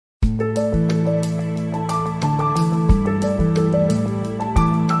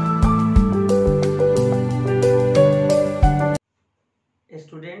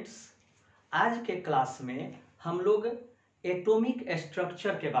आज के क्लास में हम लोग एटॉमिक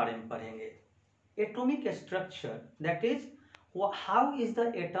स्ट्रक्चर के बारे में पढ़ेंगे। Atomic structure, that is how is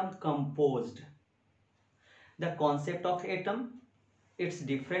the atom composed, the concept of atom, its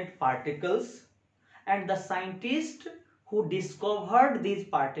different particles, and the scientist who discovered these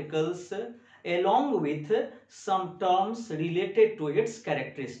particles along with some terms related to its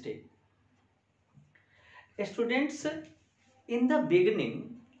characteristic. Students, in the beginning,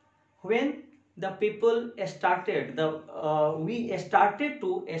 when the people started we started to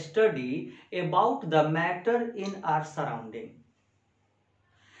study about the matter in our surrounding,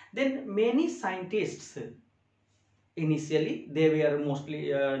 then many scientists, initially they were mostly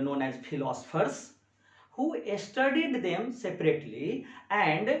known as philosophers, who studied them separately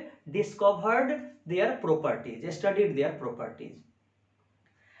and discovered their properties, studied their properties.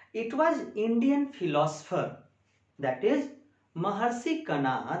 It was Indian philosopher, that is Maharshi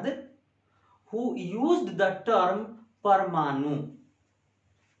Kanad, who used the term Parmanu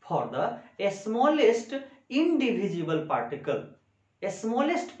for the smallest indivisible particle,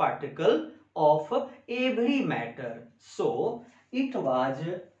 smallest particle of every matter. So it was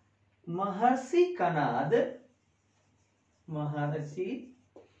Maharshi Kanad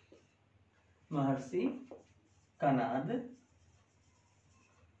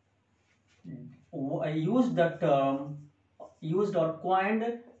used or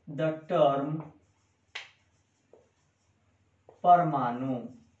coined the term Parmanu,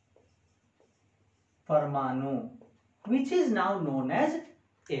 which is now known as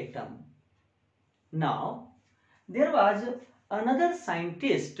atom. Now, there was another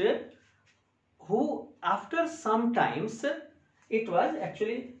scientist who, after some times, it was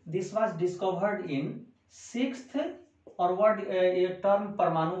actually, this was discovered in 6th, or what a term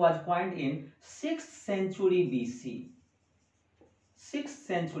Parmanu was coined in 6th century BC. 6th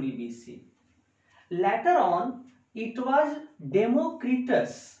century BC. Later on, it was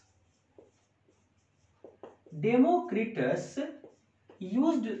Democritus. Democritus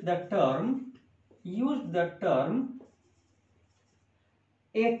used the term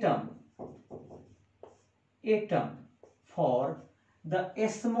atom for the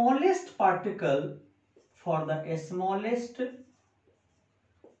smallest particle,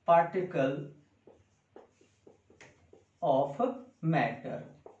 of matter.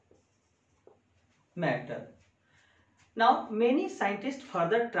 Now many scientists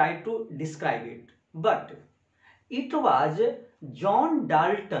further tried to describe it, but it was John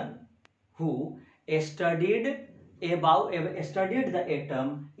Dalton who studied the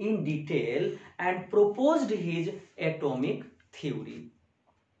atom in detail and proposed his atomic theory.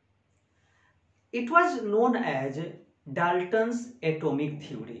 It was known as Dalton's atomic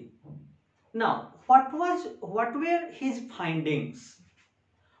theory. Now, what were his findings?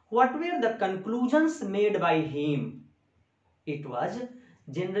 What were the conclusions made by him? It was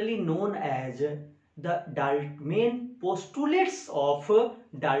generally known as the main postulates of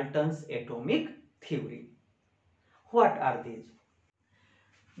Dalton's atomic theory. What are these?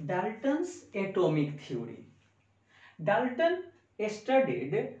 Dalton's atomic theory. Dalton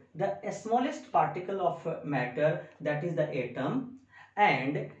studied the smallest particle of matter, that is the atom,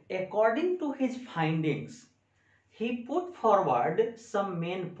 and according to his findings, he put forward some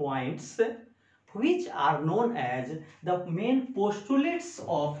main points which are known as the main postulates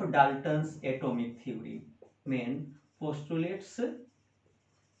of Dalton's atomic theory. Main postulates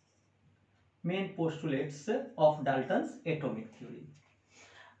of Dalton's atomic theory.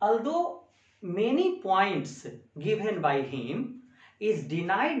 Although many points given by him is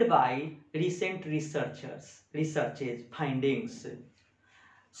denied by recent researches findings.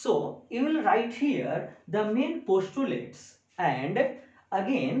 So you will write here the main postulates, and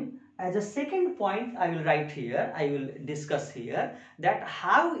again as a second point I will discuss here that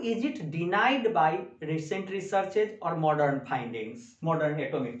how is it denied by recent researches or modern findings, modern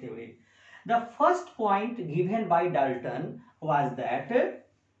atomic theory. The first point given by Dalton was that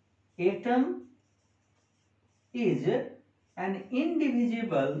atom is an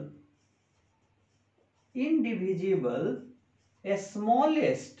indivisible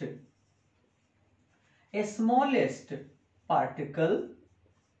smallest particle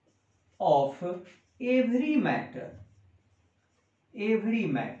of every matter.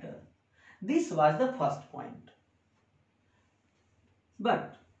 This was the first point.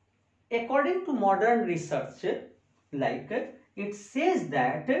 But according to modern research, like it says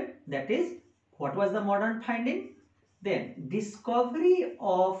that is, what was the modern finding? Then discovery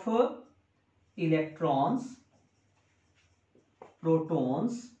of electrons,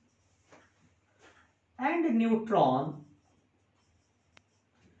 protons and neutron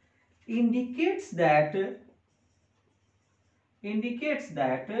indicates that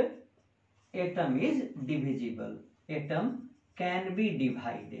atom is divisible. Atom can be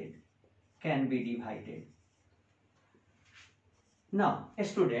divided. Now,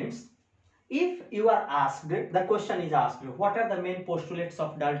 students, if you are asked, the question is asked, what are the main postulates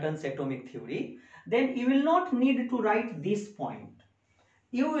of Dalton's atomic theory? Then you will not need to write this point.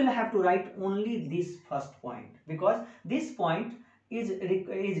 You will have to write only this first point, because this point is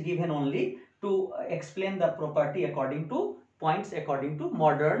given only to explain the property according to points according to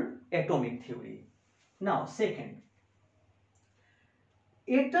modern atomic theory. Now, second,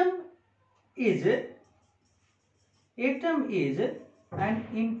 atom is an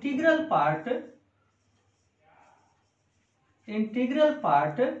integral part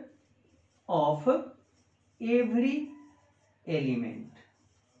of every element.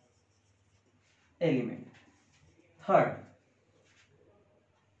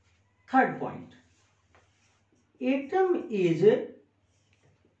 Third point, atom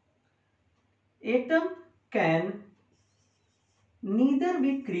can neither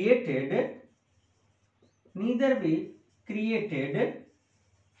be created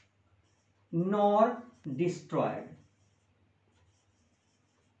nor destroyed.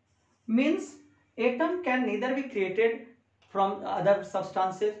 Means atom can neither be created from other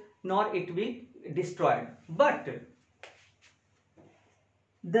substances nor it be destroyed. But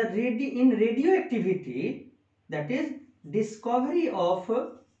in radioactivity, that is discovery of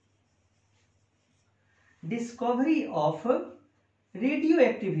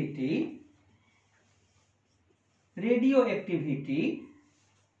radioactivity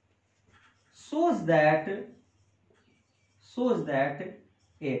shows that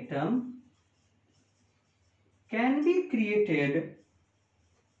atom can be created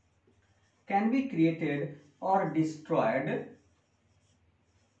or destroyed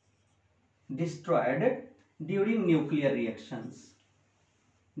during nuclear reactions.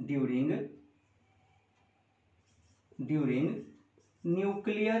 During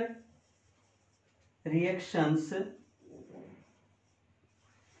nuclear reactions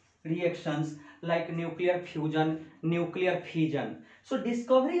like nuclear fusion, nuclear fission. So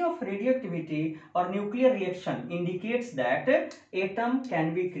discovery of radioactivity or nuclear reaction indicates that atom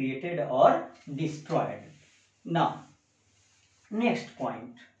can be created or destroyed. Now, next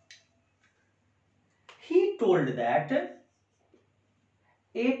point. He told that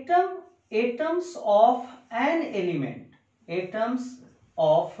atoms of an element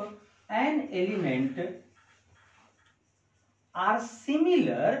are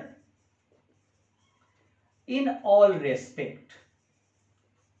similar in all respect.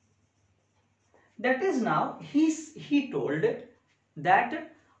 That is, now he told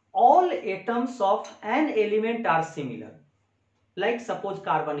that all atoms of an element are similar. Like suppose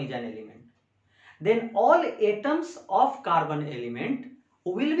carbon is an element. Then all atoms of carbon element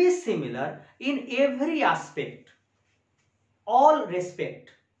will be similar in every aspect, all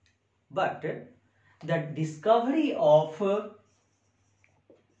respect. But the discovery of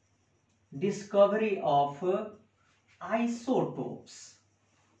isotopes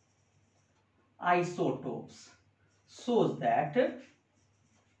shows that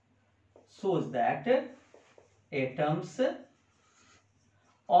atoms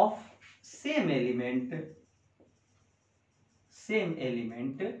of same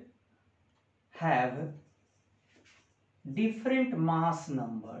element have different mass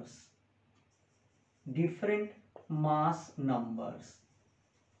numbers.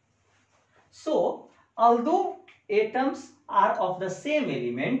 So, although atoms are of the same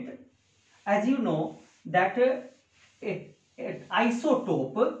element, as you know that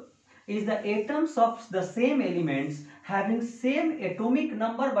isotope is the atoms of the same elements having same atomic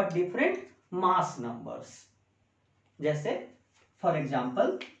number but different mass numbers. जैसे, for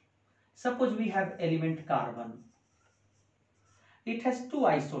example, suppose we have element carbon. It has two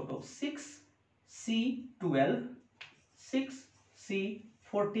isotopes, 6C12,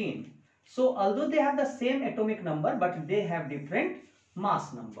 6C14. So although they have the same atomic number but they have different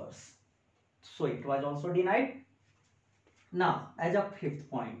mass numbers. So it was also denied. Now, as a fifth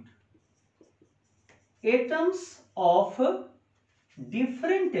point, atoms of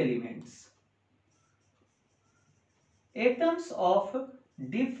different elements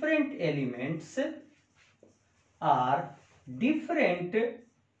are different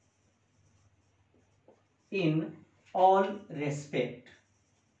in all respect.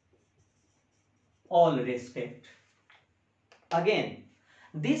 Again,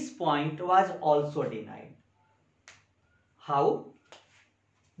 this point was also denied. How?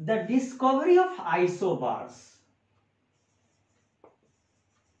 The discovery of isobars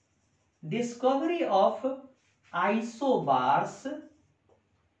discovery of isobars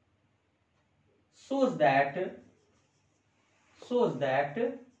shows that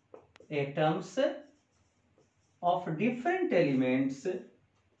atoms of different elements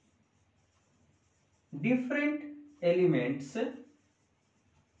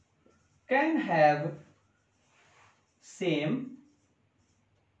can have same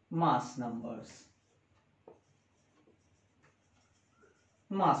mass numbers.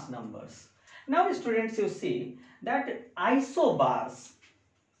 Now students, you see that isobars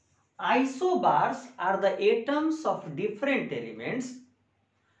are the atoms of different elements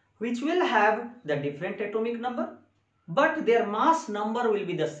which will have the different atomic number, but their mass number will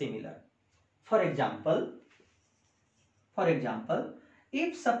be the similar. For example,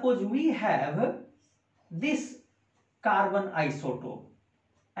 if suppose we have this carbon isotope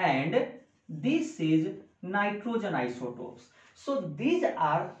and this is nitrogen isotopes. So these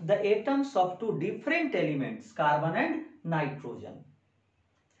are the atoms of two different elements, carbon and nitrogen.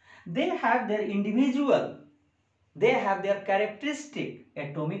 They have their characteristic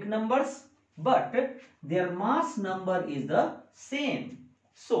atomic numbers, but their mass number is the same.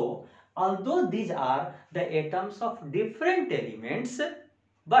 So although these are the atoms of different elements,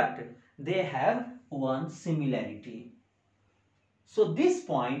 but they have one similarity. So this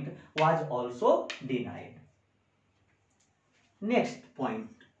point was also denied. Next point.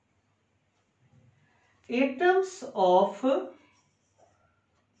 Atoms of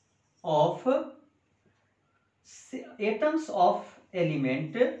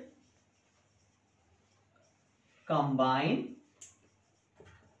element combine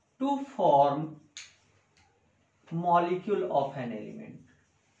to form molecule of an element.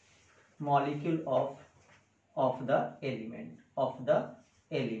 Of the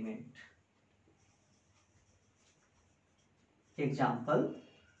element. Example: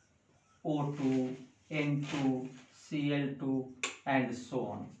 O2, N2, Cl2 and so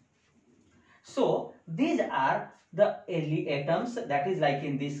on. So these are the atoms, that is like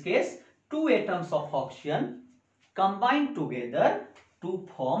in this case two atoms of oxygen combined together to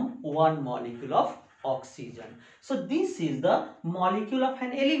form one molecule of oxygen. So this is the molecule of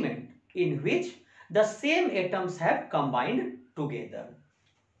an element in which the same atoms have combined together.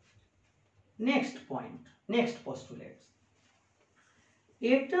 Next point, next postulates.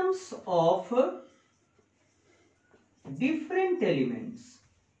 Atoms of different elements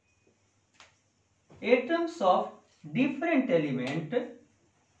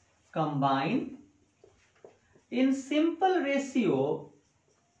combine in simple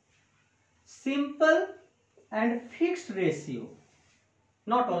and fixed ratio.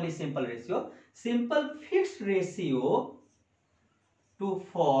 Not only simple ratio, simple fixed ratio to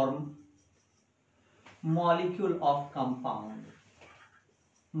form molecule of compound.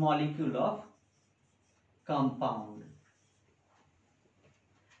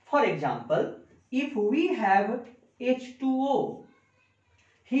 For example, if we have H2O,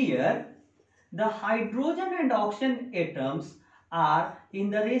 here the hydrogen and oxygen atoms are in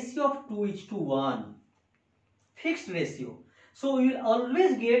the ratio of 2:1, fixed ratio. So we will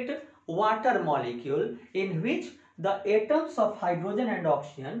always get water molecule in which the atoms of hydrogen and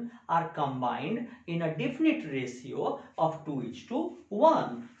oxygen are combined in a definite ratio of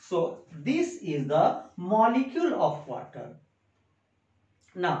 2:1. So this is the molecule of water.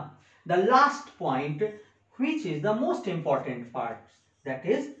 Now the last point, which is the most important part, that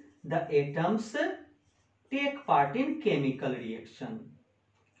is the atoms take part in chemical reaction.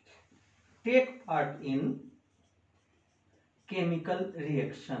 Chemical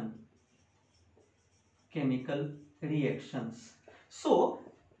reactions. So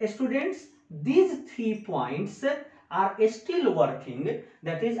students, these 3 points are still working,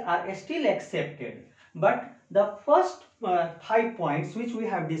 that is are still accepted, but the first 5 points which we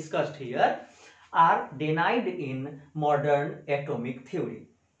have discussed here are denied in modern atomic theory.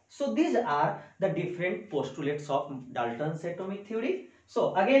 So these are the different postulates of Dalton's atomic theory.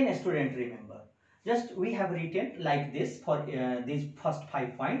 So again, student, remember, just we have written like this for these first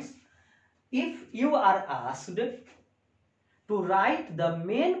 5 points. If you are asked to write the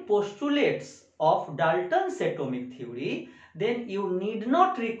main postulates of Dalton's atomic theory, then you need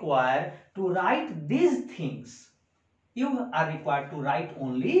not require to write these things. You are required to write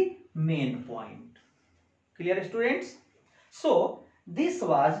only main point. Clear, students? So this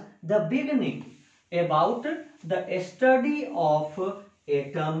was the beginning about the study of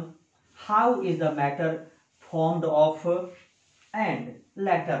atom, how is the matter formed of, and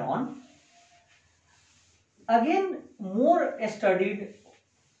later on again more studied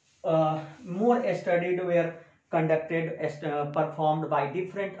were performed by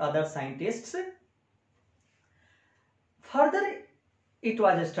different other scientists. Further, it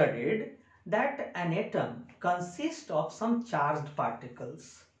was studied that an atom consists of some charged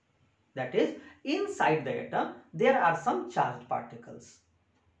particles. That is, inside the atom there are some charged particles.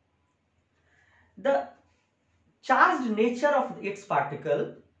 The charged nature of its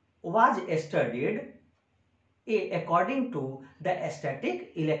particle was studied according to the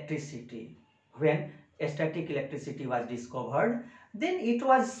static electricity. When static electricity was discovered, then it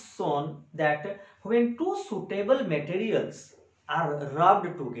was shown that when two suitable materials are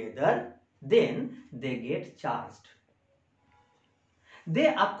rubbed together, then they get charged. They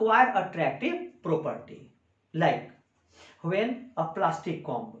acquire attractive property, like when a plastic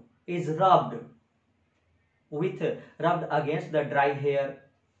comb is rubbed against the dry hair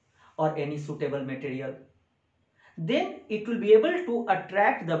or any suitable material, then it will be able to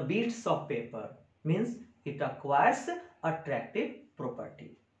attract the bits of paper, means it acquires attractive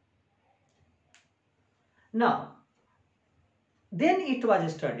property. Now, then it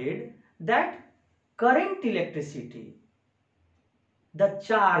was studied that current electricity, the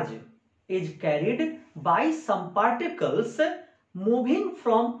charge is carried by some particles moving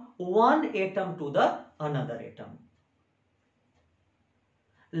from one atom to the another atom.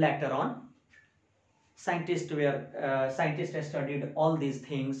 Later on, scientists studied all these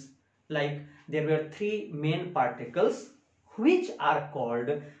things, like there were three main particles which are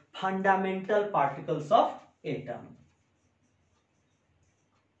called fundamental particles of atom.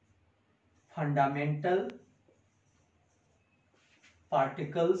 Fundamental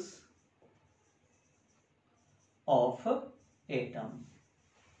particles of atom.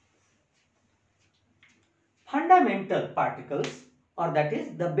 Fundamental particles, or that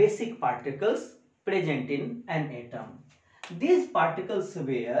is the basic particles present in an atom. These particles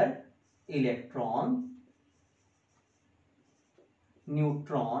were electron,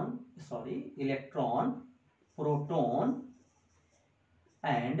 proton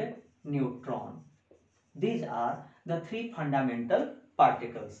and neutron. These are the three fundamental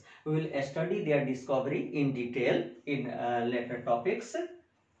particles. We will study their discovery in detail in later topics.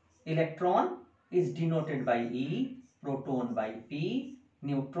 Electron is denoted by E, proton by P,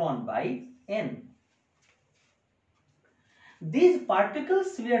 neutron by N. These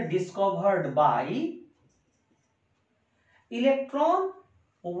particles were discovered by electron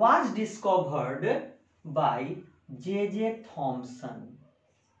was discovered by J.J. Thomson.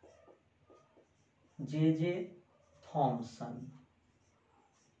 J.J. Thomson.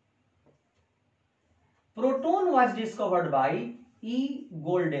 Proton was discovered by E.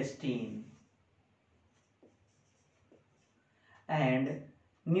 Goldstein. And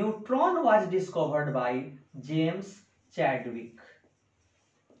neutron was discovered by James Chadwick.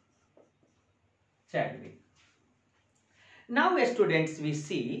 Now, students, we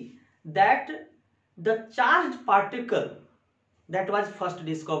see that the charged particle that was first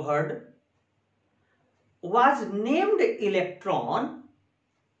discovered was named electron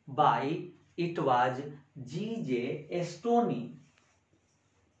by it was G.J. Stoney.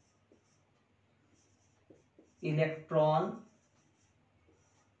 Electron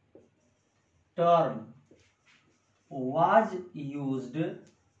term was used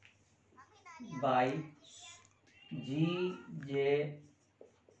by G.J.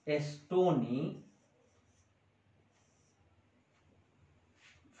 Stoney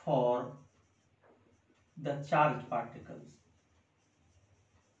for the charged particles.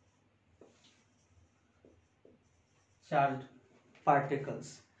 Charged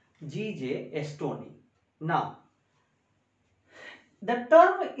particles, G.J. Stoney. Now, the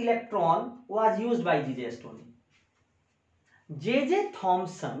term electron was used by G.J. Stoney. J.J.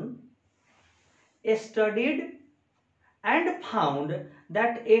 Thomson studied and found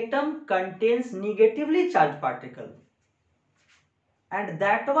that atom contains negatively charged particle, and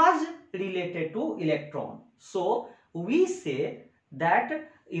that was related to electron. So we say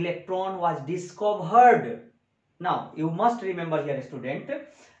that electron was discovered. Now you must remember here, student,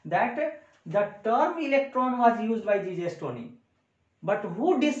 that the term electron was used by J.J. Stoney, but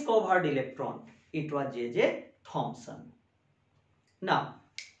who discovered electron? It was J.J. Thomson. Now,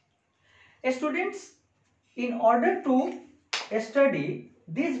 students, in order to study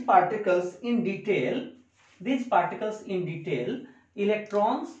these particles in detail,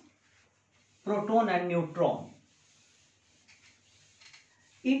 electrons, proton and neutron,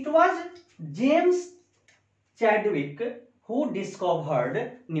 it was James Chadwick who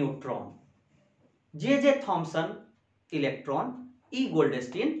discovered neutron, J.J. Thomson electron, E.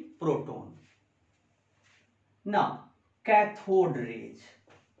 Goldstein proton. Now, cathode rays.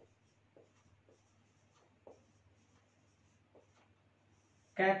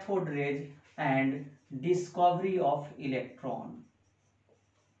 cathode rays and discovery of electron.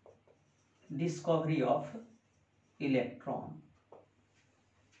 Discovery of electron.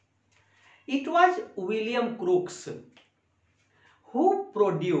 It was William Crookes who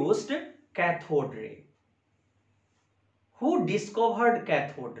produced cathode ray, who discovered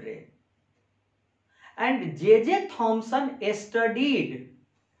cathode ray, and J.J. Thomson studied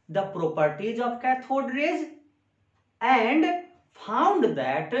the properties of cathode rays and found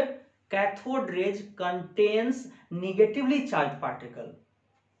that cathode rays contains negatively charged particle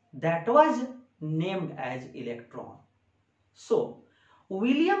that was named as electron. So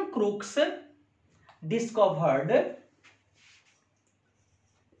William Crookes discovered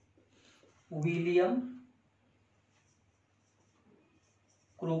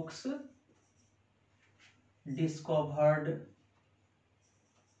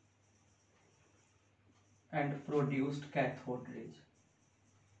and produced cathode rays.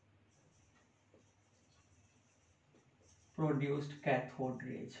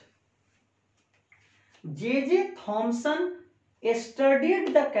 J.J. Thomson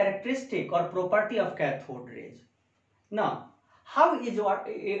studied the characteristic or property of cathode rays. Now, how is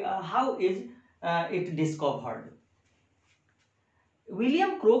it discovered?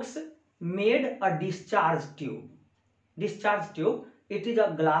 William Crookes made a discharge tube. Discharge tube, it is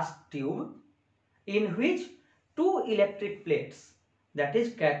a glass tube in which two electric plates, that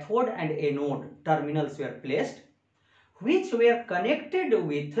is cathode and anode terminals, were placed, which were connected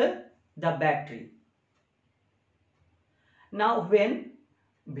with the battery. Now when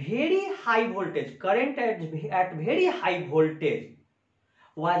very high voltage, current at very high voltage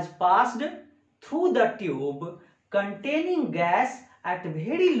was passed through the tube containing gas at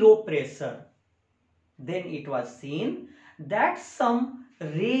very low pressure, then it was seen that some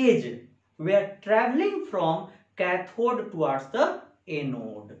rays were traveling from cathode towards the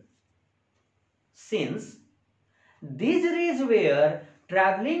anode. Since these rays were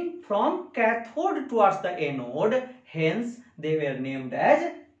traveling from cathode towards the anode, hence they were named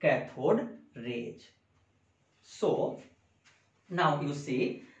as cathode rays. So now you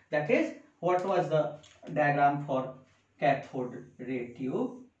see, that is what was the diagram for cathode ray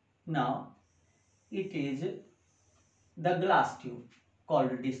tube. Now it is the glass tube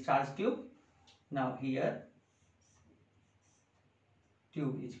called discharge tube. Now here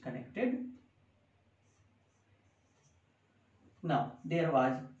tube is connected. Now there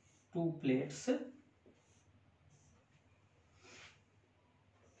was two plates.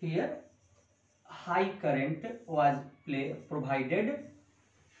 Here high current was provided.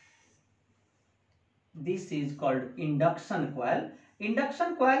 This is called induction coil.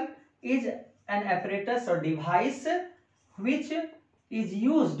 Induction coil is an apparatus or device which is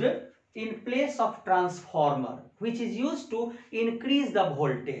used in place of transformer, which is used to increase the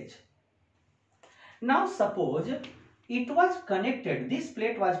voltage. Now suppose it was connected, this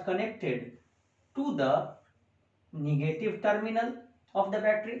plate was connected to the negative terminal of the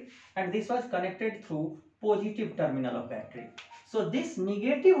battery and this was connected through positive terminal of battery. So this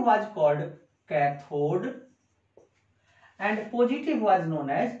negative was called cathode and positive was known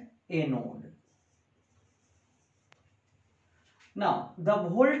as anode. Now the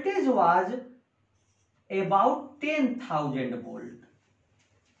voltage was about 10,000 volt.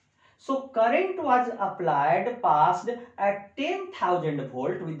 So current was applied, passed at 10,000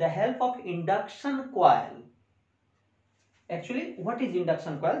 volt with the help of induction coil. Actually, what is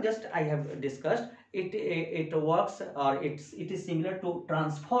induction coil? Just I have discussed. It works, or it is similar to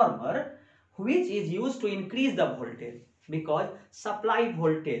transformer, which is used to increase the voltage because supply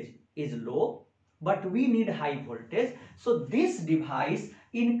voltage is low, but we need high voltage. So this device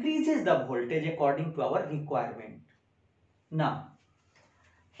increases the voltage according to our requirement. Now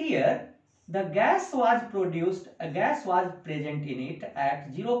here the gas was produced, a gas was present in it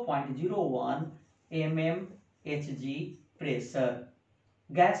at 0.01 mmHg pressure.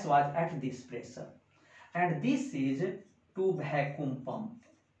 Gas was at this pressure and this is to vacuum pump.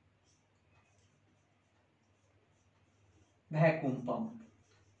 Vacuum pump.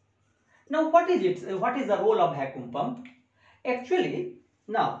 Now what is it? What is the role of vacuum pump? Actually,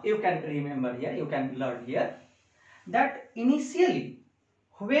 now you can remember here, you can learn here that initially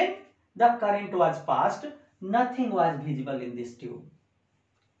when the current was passed, nothing was visible in this tube.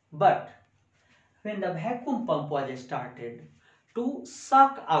 But when the vacuum pump was started to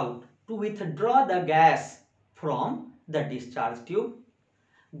suck out, to withdraw the gas from the discharge tube,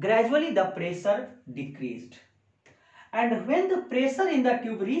 gradually the pressure decreased. And when the pressure in the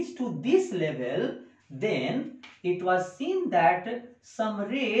tube reached to this level, then it was seen that some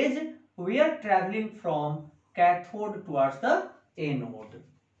rays were traveling from cathode towards the anode.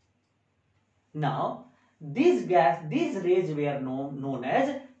 Now these rays were known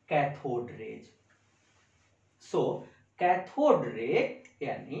as cathode rays. So cathode ray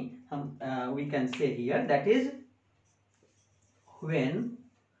यानी we can say here that is when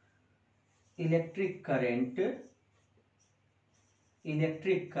electric current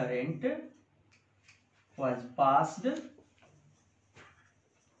was passed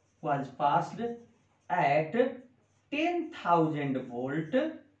at 10,000 volt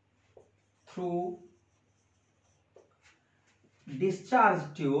through discharge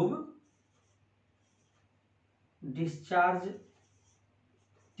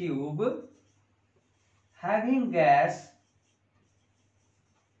tube having gas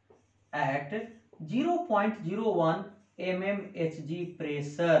at 0.01 mmHg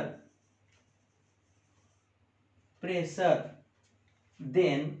pressure,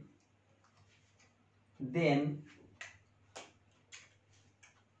 then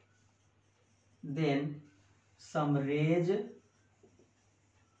some rays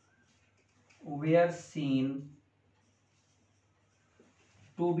were seen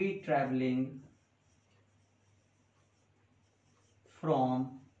to be traveling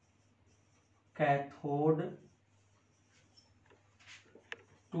from cathode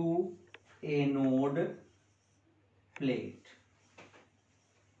to anode plate.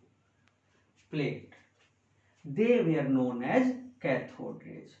 They were known as cathode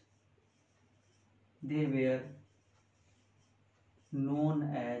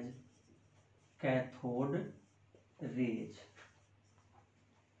rays.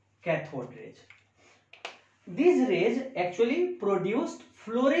 Cathode rays. These rays actually produced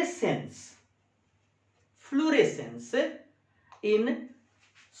fluorescence in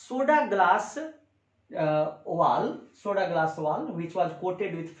soda glass wall which was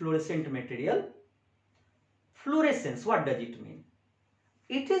coated with fluorescent material. Fluorescence, what does it mean?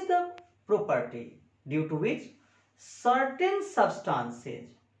 It is the property due to which certain substances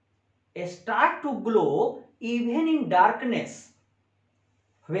start to glow even in darkness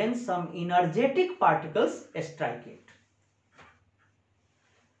when some energetic particles strike it.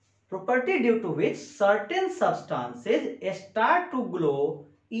 Property due to which certain substances start to glow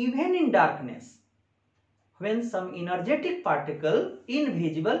even in darkness when some energetic particle,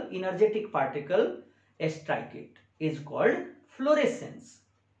 invisible energetic particle, strike it, is called fluorescence.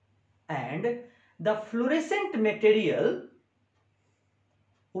 And the fluorescent material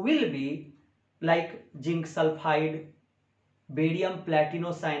will be like zinc sulfide, barium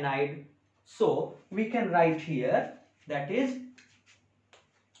platinocyanide. So we can write here that is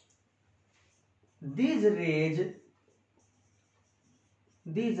these rays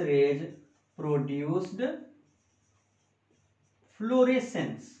produced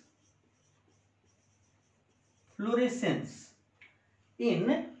fluorescence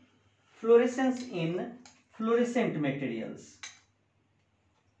in fluorescent materials.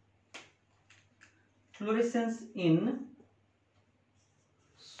 Fluorescence in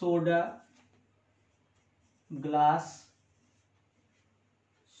soda glass.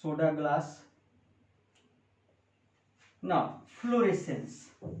 Now fluorescence,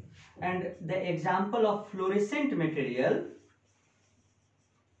 and the example of fluorescent material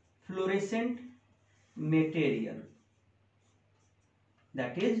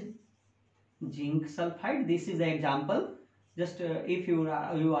that is zinc sulfide. This is the example. Just if you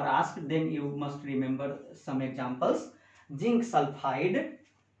are asked, then you must remember some examples. Zinc sulfide,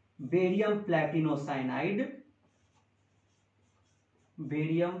 barium platinocyanide,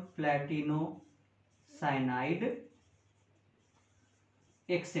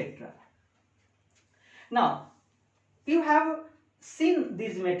 etc. Now you have seen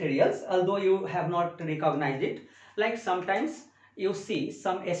these materials, although you have not recognized it. Like sometimes you see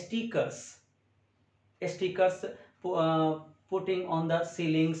some stickers putting on the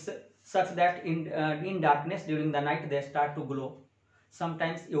ceilings such that in darkness during the night they start to glow.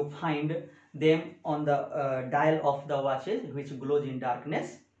 Sometimes you find them on the dial of the watches which glows in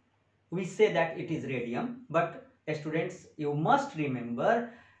darkness. We say that it is radium, but students, you must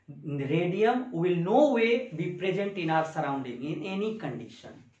remember radium will no way be present in our surrounding in any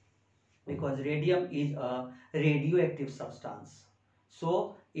condition, because radium is a radioactive substance.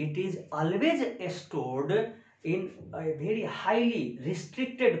 So it is always stored in a very highly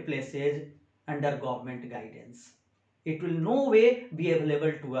restricted places under government guidance. It will no way be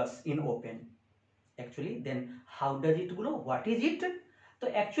available to us in open. Actually, then how does it glow? What is it? So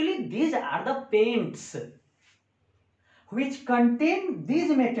actually these are the paints which contain these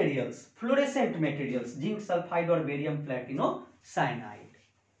materials, fluorescent materials, zinc sulfide or barium platinocyanide.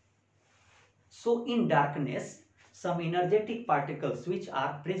 So in darkness, some energetic particles which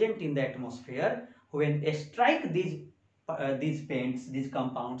are present in the atmosphere. When they strike these paints, these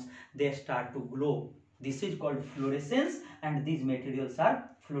compounds, they start to glow. This is called fluorescence, and these materials are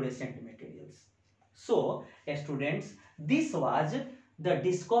fluorescent materials. So, students, this was the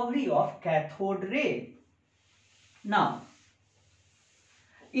discovery of cathode ray. Now,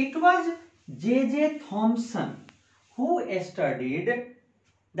 it was J.J. Thomson who studied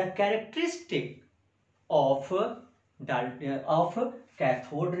the characteristic of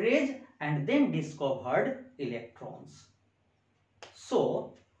cathode rays and then discovered electrons.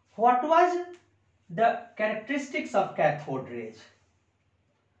 So, what was the characteristics of cathode rays?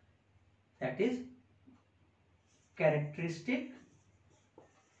 That is characteristics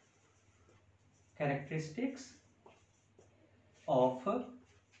of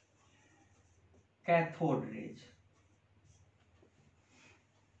cathode rays.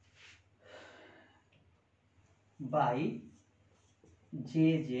 By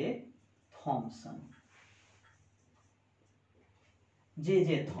J.J. Thomson.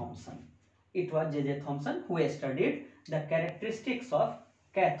 J.J. Thomson. It was J.J. Thomson who studied the characteristics of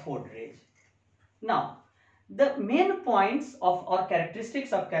cathode rays. Now, the main points of or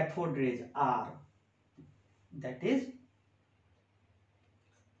characteristics of cathode rays are, that is,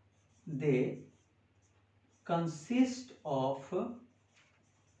 they consist of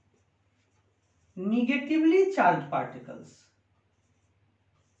negatively charged particles.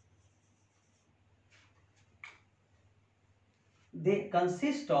 They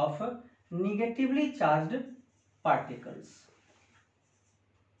consist of negatively charged particles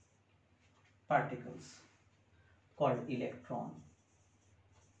called electrons.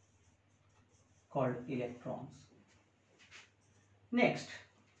 Next,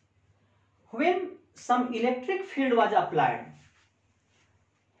 when some electric field was applied,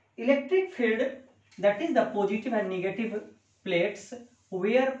 electric field, that is the positive and negative plates,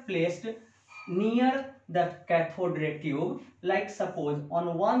 were placed near the cathode ray tube. Like suppose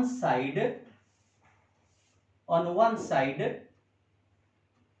on one side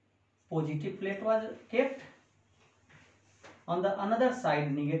positive plate was kept, on the another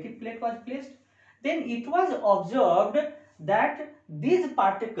side negative plate was placed. Then it was observed that these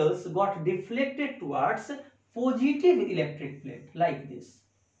particles got deflected towards positive electric plate, like this.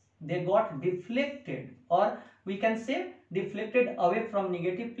 They got deflected, or we can say deflected away from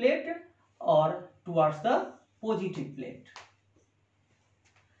negative plate or towards the positive plate.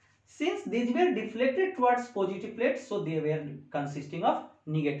 Since these were deflected towards positive plate, so they were consisting of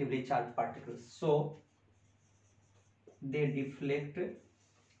negatively charged particles. So they deflect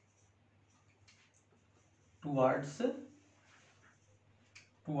towards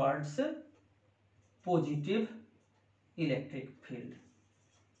positive electric field.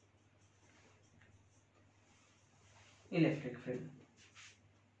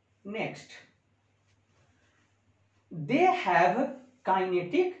 Next, they have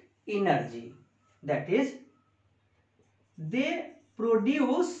kinetic energy, that is, they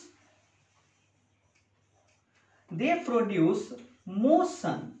produce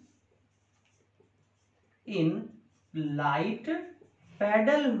motion in light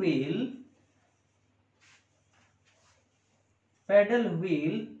paddle wheel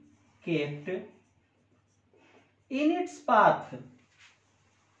kept in its path,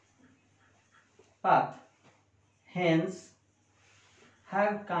 hence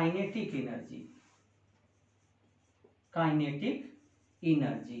have kinetic energy.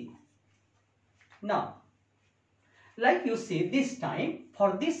 Now, like you see, this time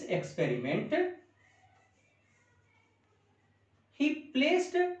for this experiment, he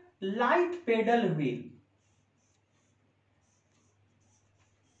placed light paddle wheel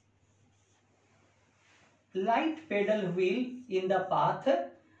in the path.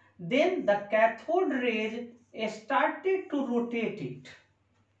 Then the cathode rays started to rotate it.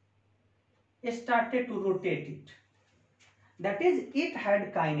 That is, it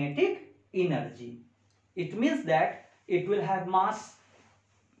had kinetic energy. It means that it will have mass.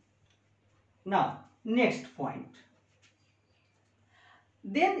 Now, next point.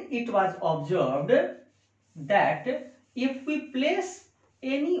 Then it was observed that if we place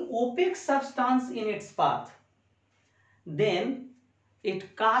any opaque substance in its path, then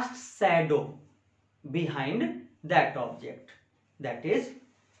it casts shadow behind that object. That is,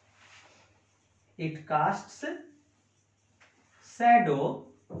 it casts shadow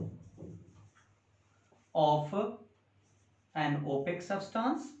of an opaque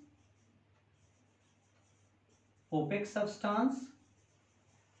substance,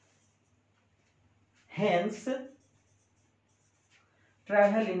 hence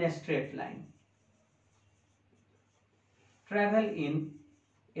travel in a straight line. travel in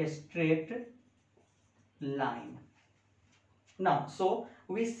a straight line. Now, so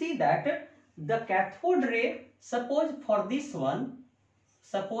we see that the cathode ray, suppose for this one,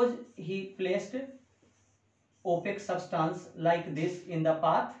 suppose he placed opaque substance like this in the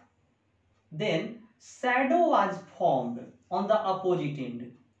path, then shadow was formed on the opposite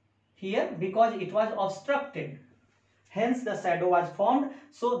end here because it was obstructed, hence the shadow was formed.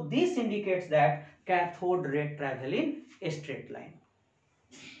 So this indicates that cathode ray travel in a straight line.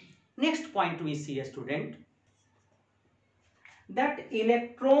 Next point we see, a student, that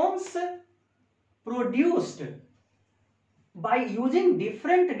electrons produced by using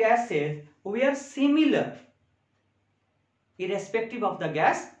different gases were similar irrespective of the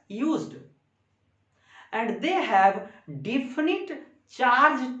gas used, and they have definite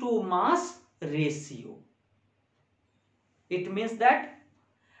charge to mass ratio. It means that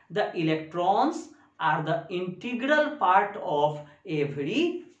the electrons are the integral part of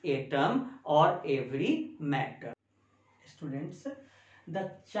every atom or every matter. Students,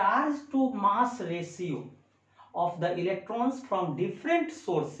 the charge to mass ratio of the electrons from different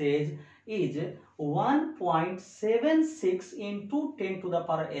sources is 1.76 into 10 to the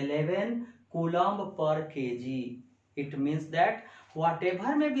power 11 coulomb per kg. It means that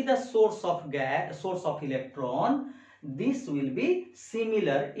whatever may be the source of gas, source of electron, this will be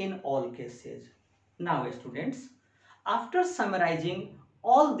similar in all cases. Now students, after summarizing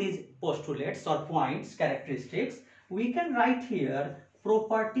all these postulates or points, characteristics, we can write here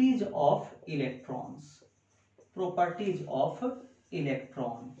properties of electrons. Properties of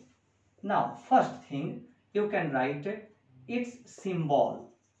electron. Now, first thing, you can write its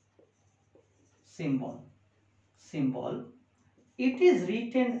symbol. Symbol. It is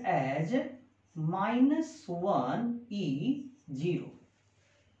written as -1E0.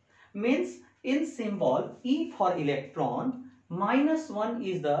 Means in symbol, E for electron, -1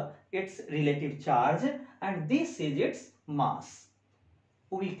 is its relative charge and this is its mass.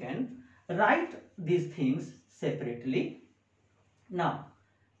 We can write these things separately. Now,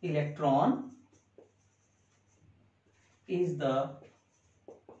 electron is the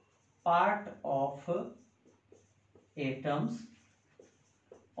part of atoms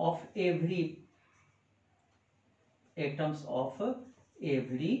of every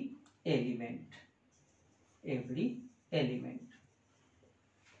element.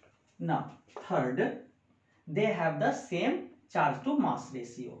 Now, third, they have the same charge to mass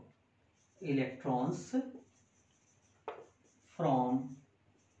ratio. Electrons from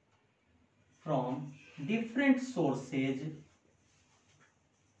different sources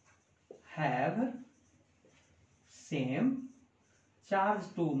have same charge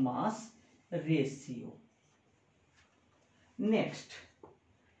to mass ratio. Next,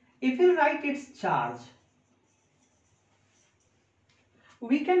 if you write its charge,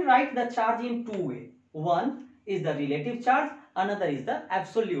 we can write the charge in two ways. One is the relative charge, another is the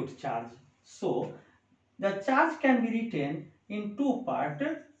absolute charge. So, the charge can be written in two parts,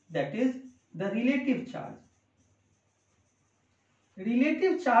 that is the relative charge.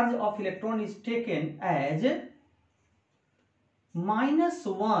 Relative charge of electron is taken as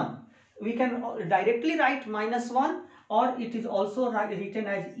 -1. We can directly write -1 or it is also written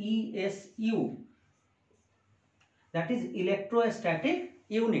as ESU. That is electrostatic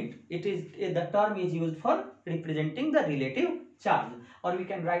unit. It is the term is used for representing the relative charge, or we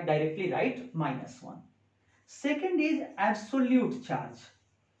can directly write -1. Second is absolute charge,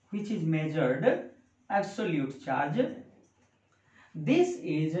 which is measured absolute charge. This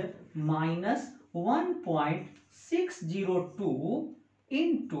is -1.602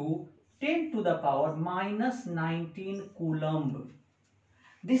 into 10 to the power -19 coulomb.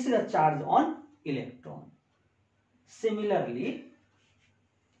 This is a charge on electron. Similarly,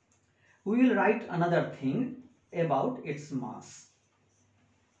 we will write another thing about its mass.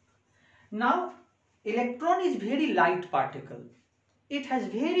 Now, electron is very light particle. It has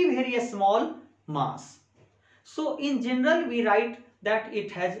very small mass. So, in general, we write that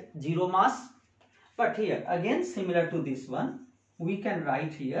it has 0 mass. But here, again, similar to this one, we can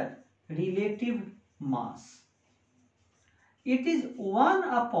write here relative mass. It is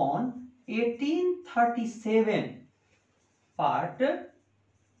 1/1837 part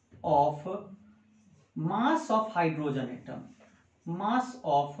of mass of hydrogen atom, mass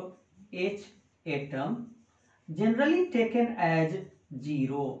of H atom, generally taken as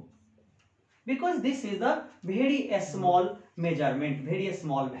 0, because this is the very small measurement, very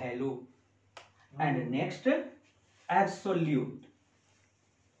small value. And next, absolute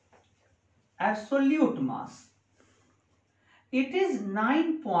mass. It is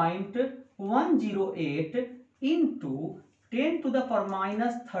 9.108 into 10 to the power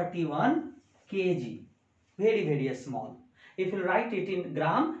minus 31 kg. Very, very small. If you write it in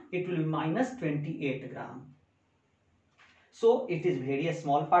gram, it will be minus 28 gram. So it is very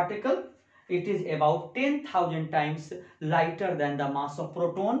small particle. It is about 10,000 times lighter than the mass of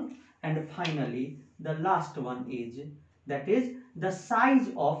proton. And finally, the last one is, that is the size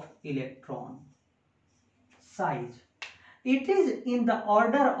of electron. Size. It is in the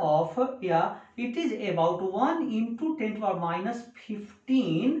order of, it is about 1 into 10 to the power minus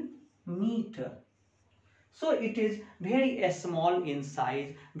 15 meter. So it is very small in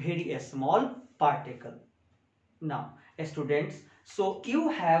size, very small particle. Now, students, so you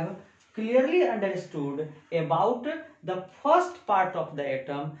have clearly understood about the first part of the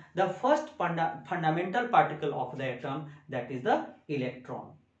atom, the first fundamental particle of the atom, that is the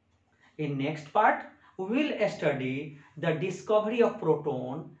electron. In next part, we will study the discovery of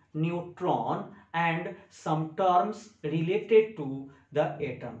proton, neutron, and some terms related to the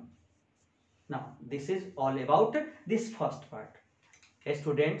atom. Now, this is all about this first part.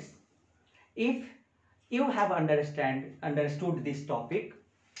 Students, if you have understood this topic,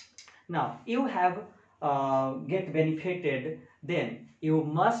 now you have get benefited, then you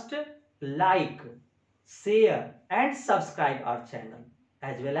must like, share and subscribe our channel,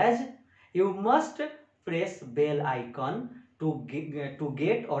 as well as you must press bell icon to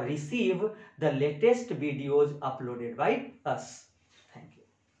get or receive the latest videos uploaded by us.